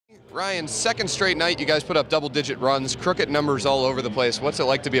Ryan, second straight night you guys put up double-digit runs, crooked numbers all over the place. What's it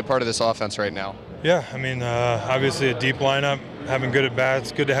like to be a part of this offense right now? Yeah, I mean, obviously a deep lineup, having good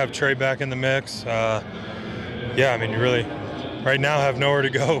at-bats, good to have Trey back in the mix. Yeah, I mean, you really, right now, have nowhere to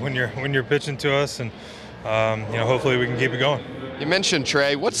go when you're pitching to us, and hopefully we can keep it going. You mentioned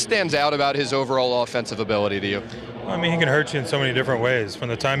Trey. What stands out about his overall offensive ability to you? I mean, he can hurt you in so many different ways. From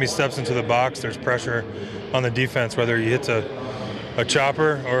the time he steps into the box, there's pressure on the defense, whether he hits a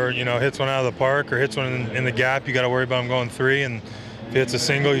chopper or hits one out of the park or hits one in the gap. You got to worry about him going three, and if he hits a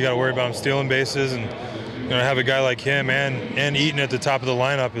single, you got to worry about him stealing bases. And have a guy like him and Eaton at the top of the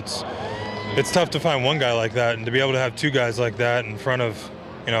lineup. It's tough to find one guy like that, and to be able to have two guys like that in front of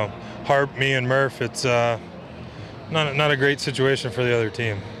Harp, me, and Murph, it's not a great situation for the other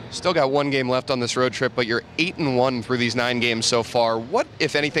team. Still got one game left on this road trip, but you're 8-1 through these 9 games so far. What,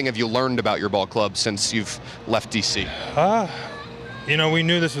 if anything, have you learned about your ball club since you've left DC? We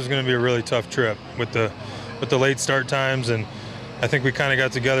knew this was going to be a really tough trip with the late start times, and I think we kind of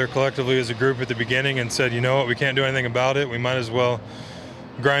got together collectively as a group at the beginning and said, you know what, we can't do anything about it. We might as well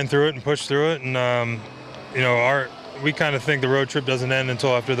grind through it and push through it. And we kind of think the road trip doesn't end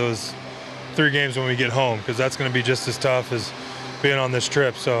until after those 3 games when we get home, because that's going to be just as tough as being on this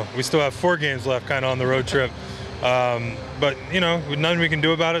trip. So we still have 4 games left kind of on the road trip. But nothing we can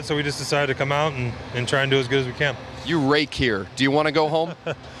do about it, so we just decided to come out and try and do as good as we can. You rake here. Do you want to go home?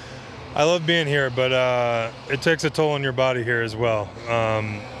 I love being here, but it takes a toll on your body here as well.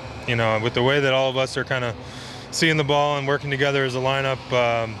 With the way that all of us are kind of seeing the ball and working together as a lineup,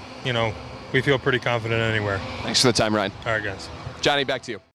 we feel pretty confident anywhere. Thanks for the time, Ryan. All right, guys. Johnny, back to you.